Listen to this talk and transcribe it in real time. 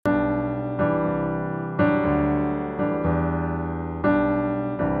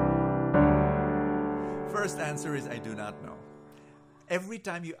first answer is I do not know. Every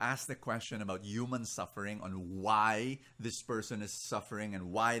time you ask the question about human suffering, on why this person is suffering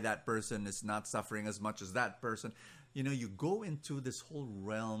and why that person is not suffering as much as that person, you go into this whole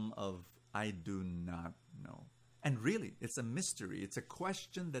realm of I do not know. And really, it's a mystery. It's a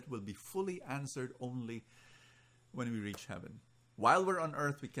question that will be fully answered only when we reach heaven. While we're on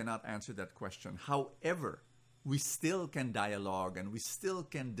earth, we cannot answer that question. However, we still can dialogue and we still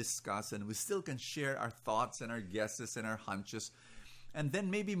can discuss and we still can share our thoughts and our guesses and our hunches, and then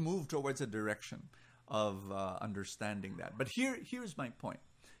maybe move towards a direction of understanding that. But here's my point.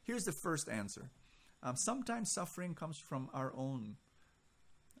 Here's the first answer. Sometimes suffering comes from our own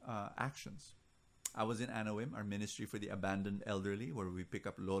actions. I was in Anawim, our ministry for the abandoned elderly, where we pick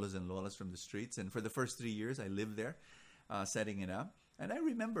up lolas and lolas from the streets. And for the first 3 years, I lived there, setting it up. And I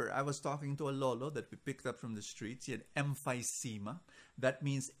remember I was talking to a lolo that we picked up from the streets. He had emphysema. That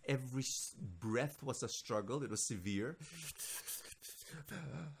means every breath was a struggle. It was severe.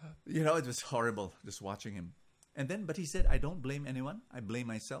 It was horrible just watching him. But he said, I don't blame anyone. I blame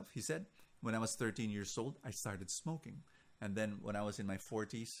myself. He said, when I was 13 years old, I started smoking. And then when I was in my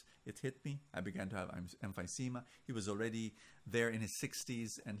 40s, it hit me. I began to have emphysema. He was already there in his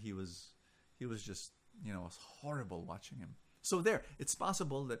 60s, and he was just, it was horrible watching him. So it's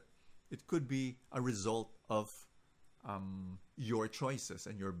possible that it could be a result of your choices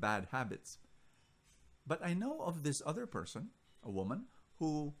and your bad habits. But I know of this other person, a woman,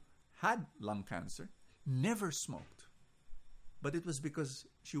 who had lung cancer, never smoked. But it was because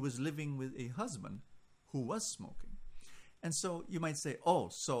she was living with a husband who was smoking. And so you might say,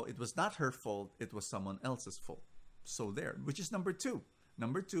 so it was not her fault, it was someone else's fault. So which is number two.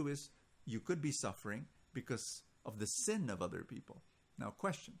 Number two is you could be suffering because of the sin of other people. Now,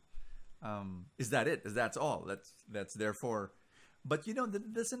 question, is that it? Is that all? That's therefore. But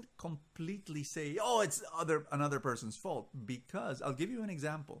that doesn't completely say, it's another person's fault, because I'll give you an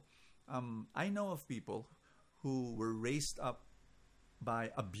example. I know of people who were raised up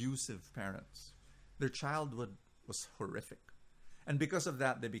by abusive parents. Their childhood was horrific. And because of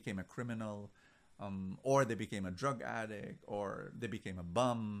that, they became a criminal, or they became a drug addict, or they became a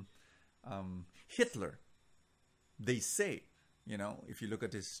bum. Hitler, they say, if you look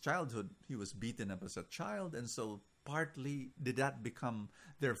at his childhood, he was beaten up as a child, and so partly did that become,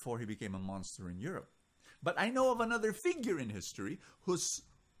 therefore he became a monster in Europe. But I know of another figure in history whose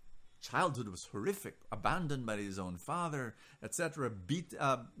childhood was horrific, abandoned by his own father, etc.,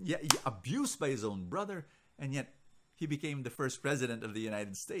 abused by his own brother, and yet he became the first president of the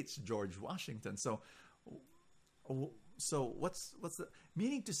United States, George Washington. So what's the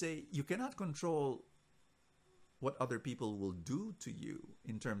meaning to say you cannot control what other people will do to you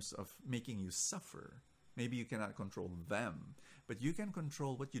in terms of making you suffer. Maybe you cannot control them, but you can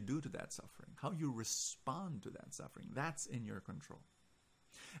control what you do to that suffering, how you respond to that suffering. That's in your control.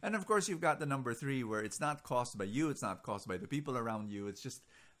 And of course, you've got the number three, where it's not caused by you, it's not caused by the people around you, it's just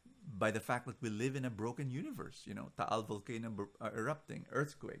by the fact that we live in a broken universe. Taal volcano erupting,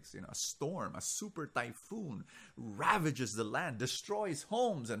 earthquakes, a storm, a super typhoon ravages the land, destroys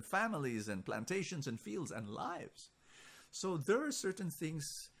homes and families and plantations and fields and lives. So there are certain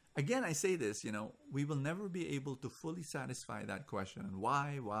things. Again, I say this, we will never be able to fully satisfy that question. And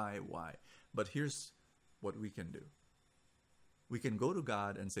why? But here's what we can do. We can go to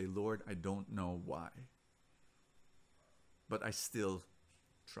God and say, Lord, I don't know why, but I still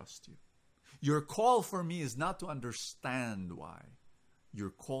trust you. Your call for me is not to understand why. Your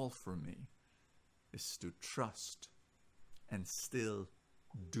call for me is to trust and still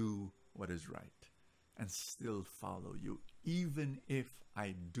do what is right and still follow you, even if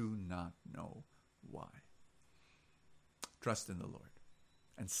I do not know why. Trust in the Lord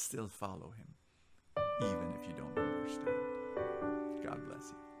and still follow him, even if you don't understand. God bless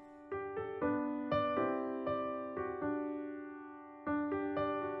you.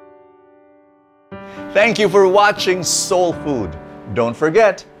 Thank you for watching Soul Food. Don't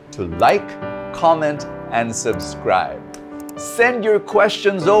forget to like, comment, and subscribe. Send your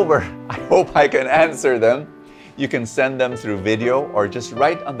questions over. I hope I can answer them. You can send them through video or just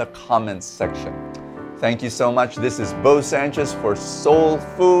write on the comments section. Thank you so much. This is Bo Sanchez for Soul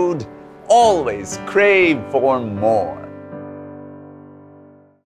Food. Always crave for more.